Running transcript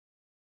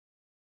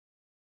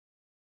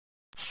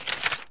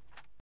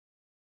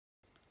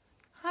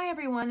Hi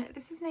everyone,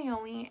 this is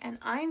Naomi and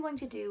I'm going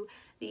to do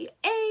the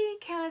A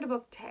Canada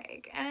book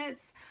tag, and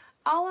it's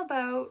all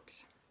about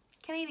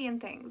Canadian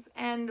things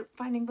and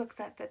finding books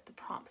that fit the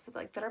prompts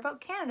that are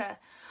about Canada.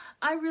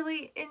 I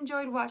really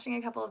enjoyed watching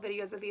a couple of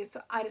videos of these,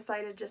 so I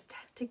decided just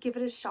to give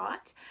it a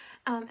shot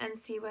and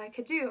see what I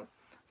could do.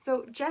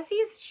 So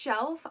Jessie's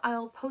Shelf,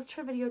 I'll post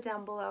her video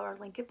down below or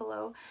link it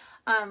below.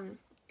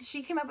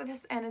 She came up with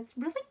this and it's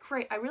really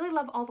great. I really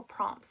love all the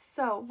prompts,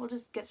 so we'll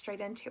just get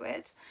straight into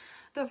it.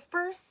 The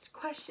first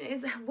question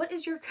is, what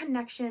is your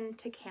connection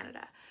to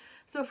Canada?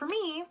 So for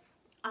me,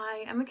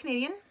 I am a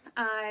Canadian.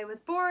 I was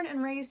born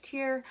and raised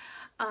here.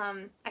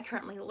 I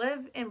currently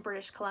live in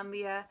British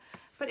Columbia,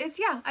 but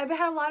I've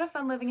had a lot of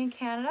fun living in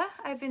Canada.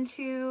 I've been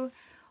to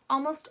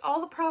almost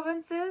all the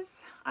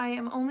provinces. I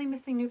am only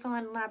missing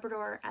Newfoundland and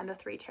Labrador and the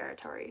 3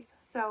 territories.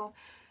 So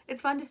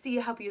it's fun to see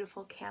how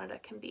beautiful Canada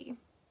can be.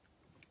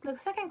 The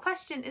second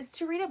question is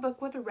to read a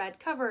book with a red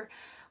cover,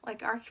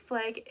 like our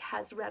flag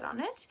has red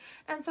on it.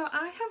 And so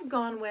I have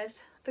gone with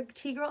The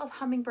Tea Girl of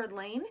Hummingbird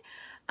Lane.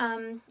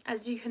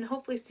 As you can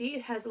hopefully see,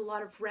 it has a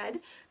lot of red,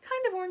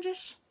 kind of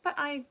orangish, but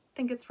I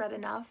think it's red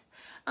enough.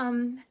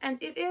 And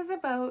it is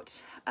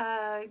about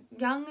a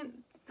young,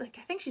 I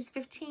think she's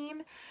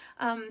 15,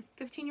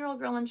 15-year-old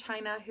girl in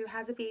China who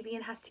has a baby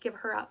and has to give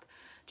her up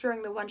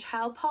during the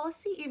one-child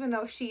policy, even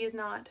though she is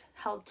not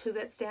held to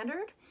that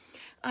standard.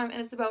 And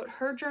it's about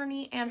her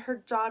journey and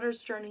her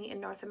daughter's journey in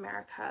North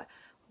America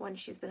when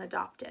she's been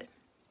adopted.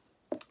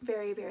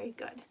 Very, very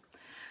good.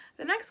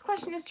 The next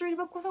question is to read a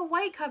book with a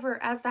white cover,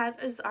 as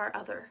that is our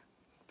other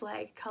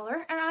flag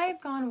color. And I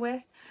have gone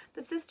with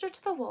The Sister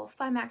to the Wolf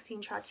by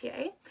Maxine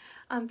Trottier.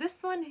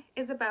 This one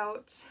is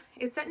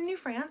it's set in New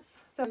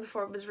France, so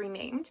before it was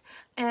renamed.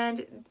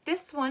 And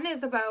this one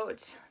is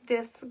about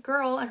this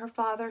girl and her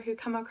father who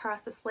come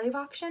across a slave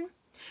auction.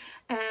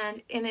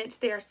 And in it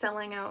they are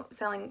selling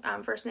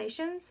First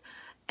Nations,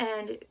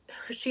 and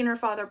she and her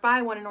father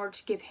buy one in order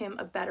to give him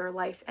a better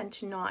life and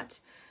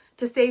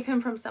to save him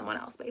from someone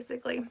else,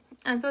 basically.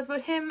 And so it's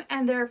about him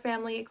and their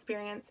family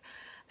experience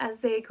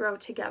as they grow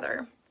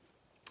together.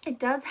 It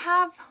does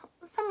have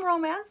some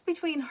romance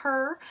between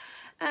her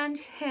and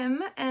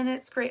him, and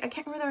it's great. I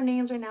can't remember their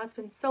names right now. It's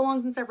been so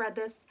long since I've read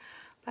this,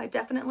 but I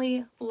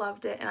definitely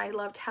loved it, and I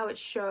loved how it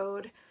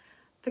showed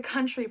the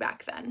country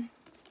back then.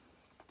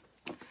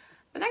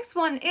 The next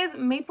one is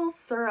Maple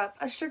Syrup,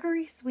 a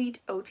sugary sweet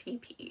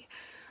OTP.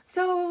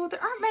 So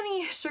there aren't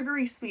many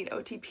sugary sweet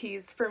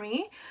OTPs for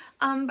me,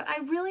 but I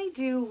really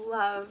do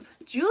love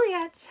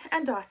Juliet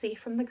and Dossie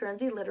from the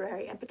Guernsey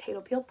Literary and Potato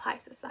Peel Pie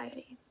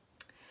Society.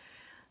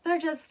 They're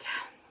just,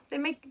 they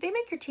make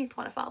your teeth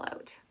want to fall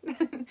out.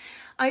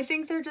 I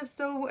think they're just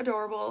so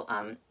adorable,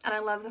 and I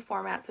love the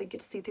format, so you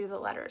get to see through the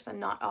letters and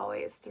not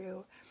always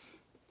through,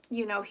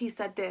 you know, he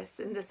said this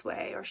in this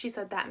way or she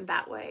said that in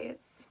that way.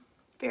 It's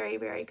very,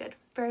 very good.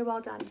 Very well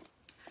done.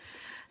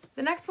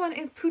 The next one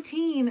is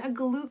Poutine,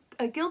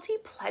 a guilty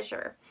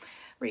pleasure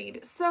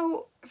read.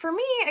 So for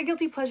me, a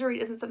guilty pleasure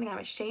read isn't something I'm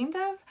ashamed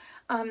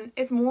of.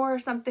 It's more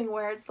something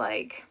where it's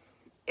like,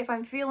 if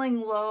I'm feeling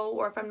low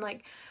or if I'm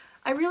like,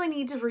 I really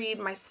need to read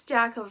my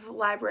stack of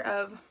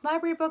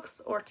library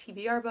books or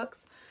TBR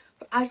books,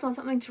 but I just want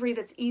something to read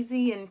that's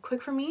easy and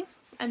quick for me.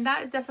 And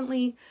that is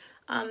definitely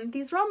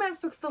these romance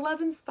books, the Love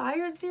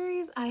Inspired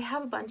series. I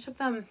have a bunch of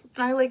them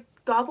and I like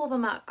gobble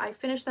them up. I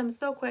finish them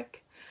so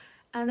quick,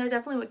 and they're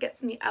definitely what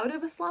gets me out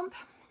of a slump,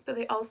 but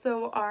they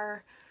also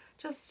are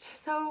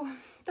just so,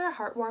 they're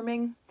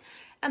heartwarming,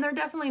 and they're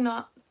definitely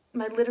not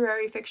my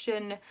literary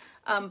fiction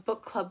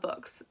book club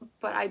books,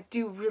 but I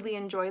do really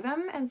enjoy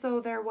them, and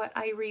so they're what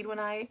I read when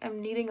I am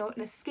needing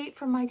an escape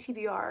from my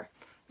TBR,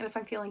 and if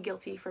I'm feeling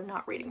guilty for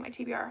not reading my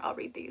TBR, I'll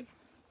read these.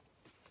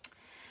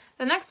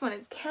 The next one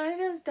is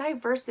Canada's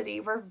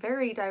Diversity. We're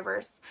very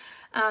diverse,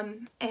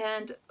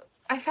 and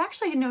I've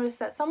actually noticed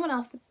that someone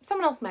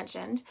else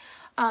mentioned,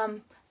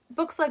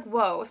 books like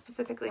Whoa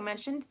specifically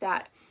mentioned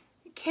that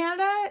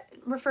Canada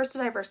refers to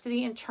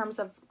diversity in terms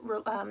of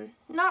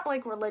not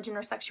like religion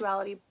or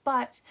sexuality,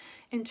 but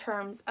in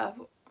terms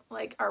of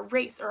like our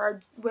race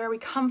or where we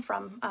come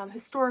from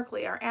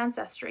historically, our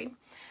ancestry.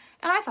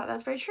 And I thought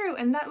that's very true,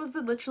 and that was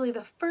literally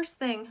the first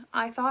thing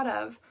I thought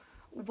of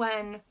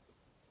when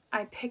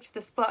I picked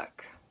this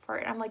book for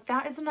it. I'm like,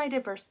 that is a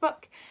diverse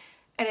book,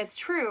 and it's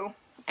true,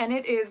 and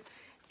it is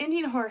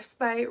Indian Horse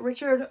by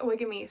Richard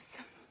Wigamise.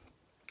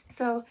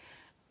 So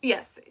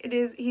yes, it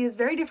is. He is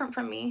very different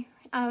from me,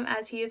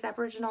 as he is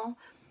Aboriginal,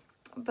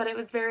 but it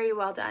was very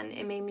well done.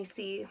 It made me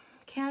see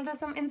Canada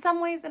in some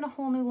ways in a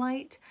whole new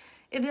light.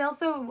 It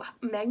also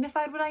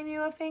magnified what I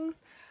knew of things,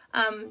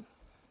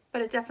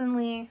 but it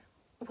definitely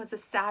was a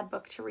sad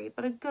book to read,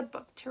 but a good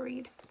book to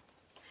read.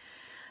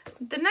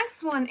 The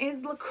next one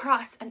is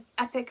Lacrosse, an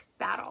epic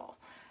battle.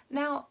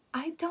 Now,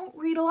 I don't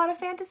read a lot of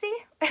fantasy.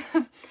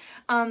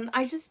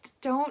 I just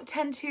don't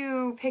tend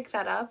to pick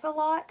that up a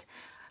lot.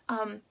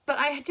 But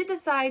I did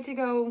decide to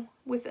go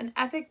with an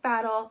epic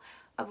battle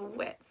of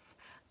wits.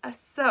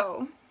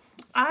 So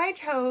I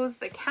chose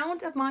The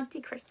Count of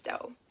Monte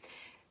Cristo.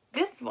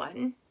 This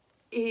one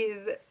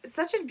is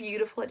such a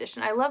beautiful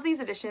edition. I love these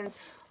editions,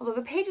 although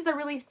the pages are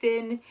really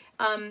thin,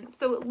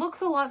 so it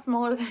looks a lot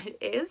smaller than it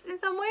is in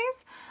some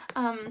ways.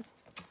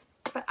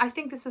 But I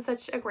think this is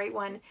such a great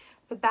one.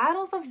 The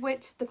battles of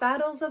wit, the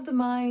battles of the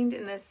mind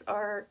in this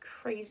are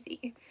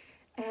crazy,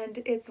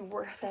 and it's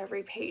worth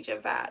every page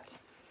of that.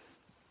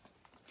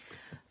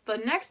 The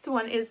next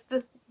one is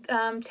the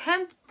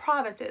 10th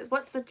Provinces.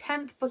 What's the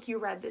 10th book you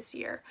read this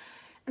year?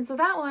 And so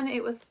that one,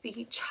 it was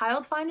The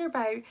Child Finder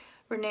by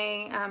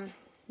Renee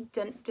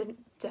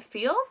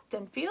Denfield.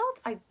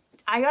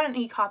 I got an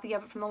e-copy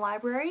of it from the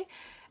library,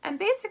 and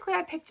basically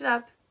I picked it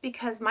up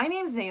because my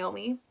name's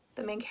Naomi.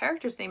 The main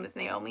character's name is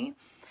Naomi.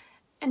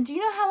 And do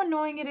you know how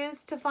annoying it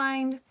is to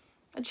find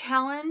a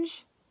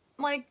challenge,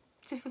 like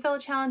to fulfill a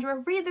challenge, or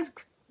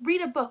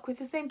read a book with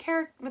the same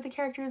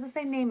character as the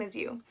same name as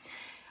you?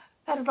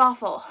 That is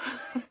awful.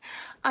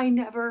 I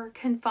never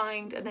can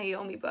find a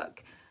Naomi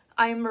book.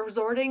 I'm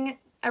resorting,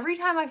 every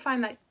time I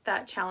find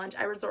that challenge,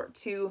 I resort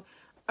to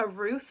a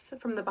Ruth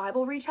from the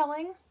Bible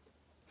retelling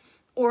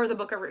or the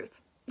Book of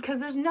Ruth, because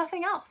there's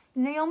nothing else.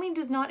 Naomi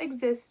does not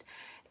exist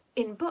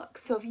in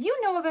books. So if you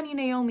know of any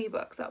Naomi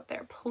books out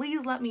there,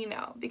 please let me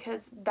know,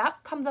 because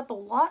that comes up a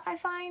lot, I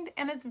find,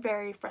 and it's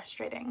very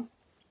frustrating.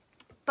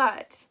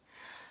 But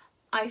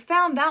I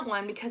found that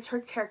one because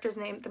the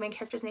main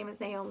character's name is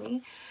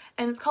Naomi,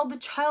 and it's called The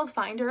Child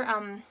Finder,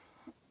 and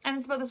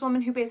it's about this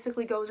woman who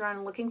basically goes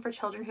around looking for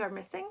children who are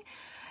missing.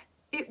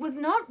 It was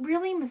not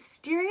really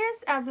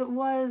mysterious as it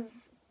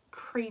was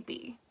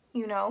creepy,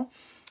 you know?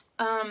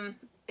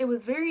 It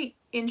was very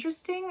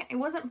interesting. It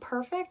wasn't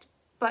perfect,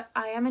 but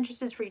I am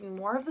interested to read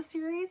more of the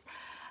series,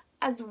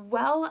 as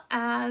well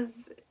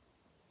as,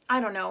 I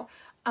don't know,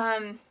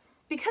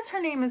 because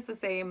her name is the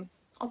same,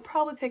 I'll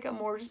probably pick up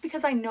more just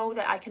because I know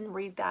that I can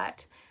read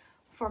that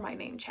for my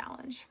name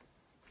challenge.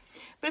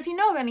 But if you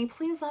know of any,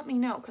 please let me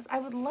know, because I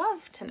would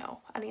love to know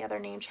any other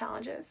name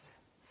challenges.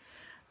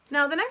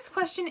 Now the next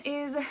question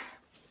is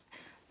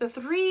the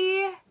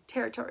 3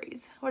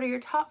 territories. What are your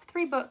top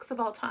 3 books of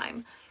all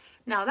time?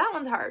 Now that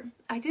one's hard.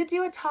 I did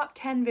do a top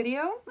 10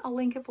 video. I'll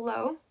link it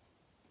below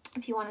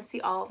if you want to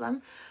see all of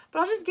them. But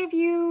I'll just give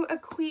you a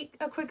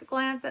quick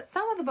glance at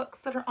some of the books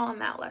that are on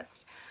that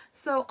list.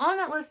 So on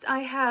that list I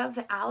have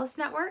The Alice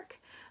Network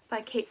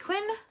by Kate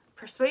Quinn,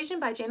 Persuasion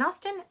by Jane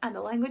Austen, and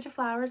The Language of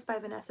Flowers by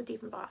Vanessa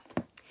Diefenbaugh.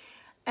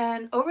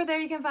 And over there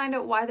you can find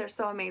out why they're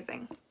so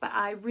amazing. But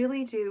I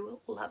really do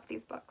love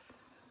these books.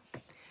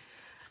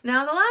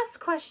 Now the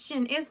last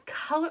question is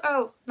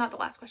not the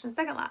last question,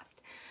 second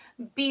last.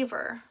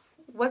 Beaver.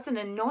 What's an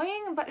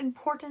annoying but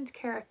important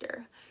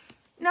character?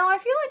 Now I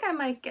feel like I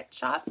might get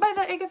shot by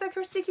the Agatha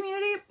Christie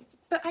community,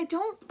 but I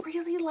don't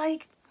really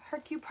like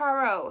Hercule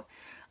Poirot.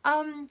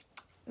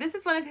 This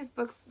is one of his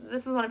books,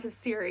 this is one of his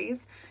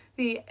series,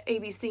 the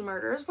ABC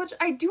Murders, which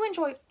I do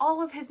enjoy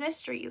all of his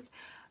mysteries,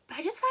 but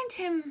I just find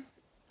him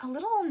a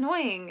little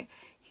annoying.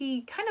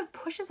 He kind of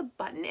pushes a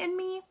button in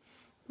me.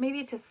 Maybe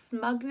it's his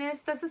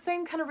smugness. That's the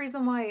same kind of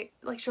reason why,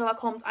 like Sherlock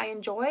Holmes, I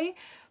enjoy,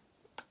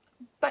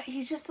 but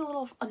he's just a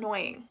little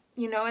annoying,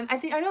 you know, and I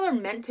know they're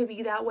meant to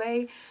be that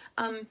way,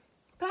 but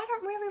I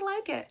don't really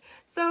like it.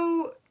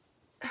 So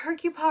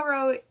Hercule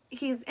Poirot,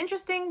 he's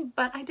interesting,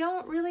 but I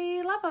don't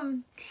really love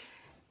him.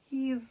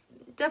 He's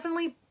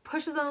definitely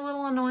pushes a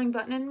little annoying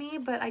button in me,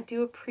 but I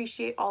do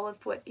appreciate all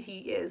of what he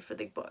is for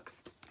the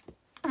books.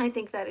 And I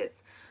think that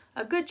it's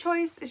a good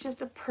choice. It's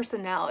just a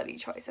personality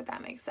choice, if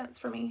that makes sense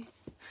for me.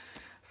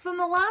 So then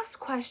the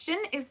last question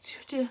is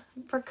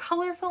for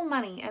Colourful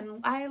Money, and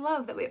I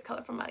love that we have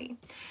Colourful Money.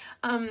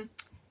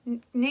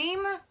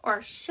 Name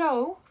or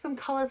show some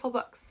colorful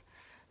books.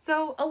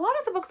 So a lot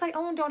of the books I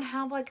own don't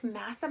have like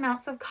mass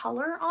amounts of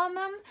color on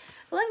them.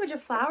 The Language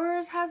of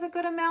Flowers has a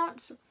good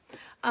amount,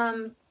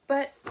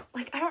 but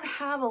like I don't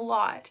have a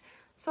lot.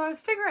 So I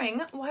was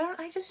figuring, why don't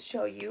I just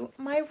show you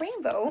my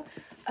rainbow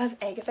of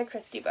Agatha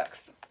Christie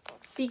books,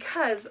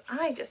 because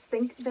I just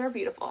think they're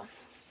beautiful.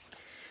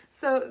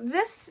 So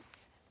this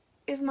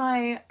is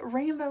my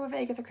rainbow of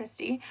Agatha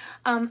Christie.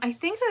 I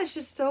think that it's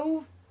just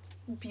so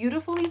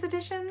beautiful, these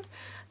editions.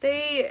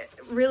 They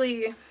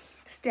really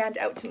stand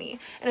out to me,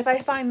 and if I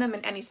find them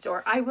in any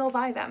store, I will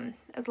buy them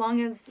as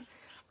long as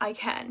I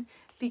can,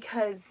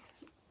 because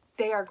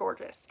they are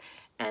gorgeous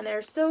and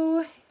they're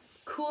so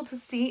cool to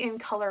see in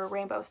color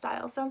rainbow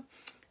style. So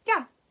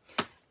yeah,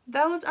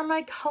 those are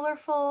my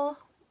colorful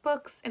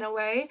books in a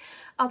way,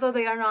 although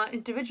they are not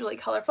individually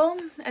colorful.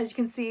 As you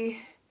can see,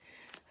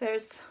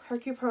 there's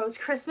Hercule Poirot's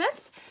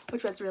Christmas,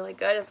 which was really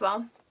good as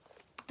well,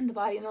 and The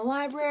Body in the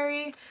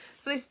Library.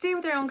 So they stay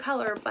with their own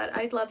color, but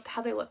I love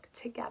how they look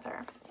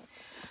together.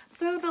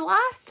 So the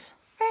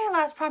very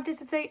last prompt is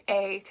to say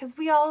A, because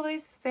we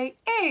always say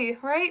A,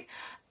 right?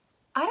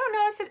 I don't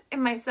notice it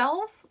in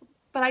myself,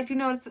 but I do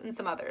notice it in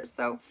some others.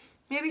 So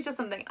maybe it's just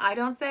something I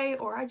don't say,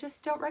 or I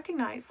just don't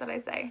recognize that I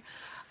say.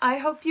 I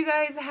hope you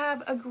guys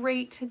have a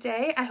great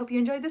day. I hope you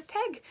enjoyed this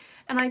tag,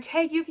 and I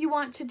tag you if you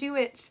want to do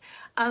it.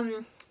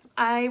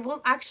 I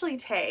will actually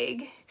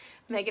tag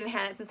Megan and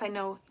Hannah, since I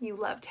know you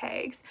love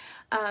tags.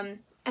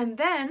 And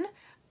then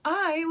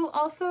I will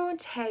also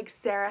tag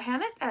Sarah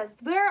Hannett, as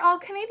we're all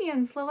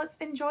Canadians, so let's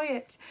enjoy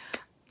it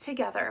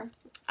together.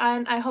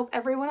 And I hope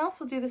everyone else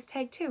will do this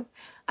tag too.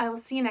 I will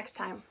see you next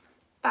time.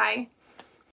 Bye.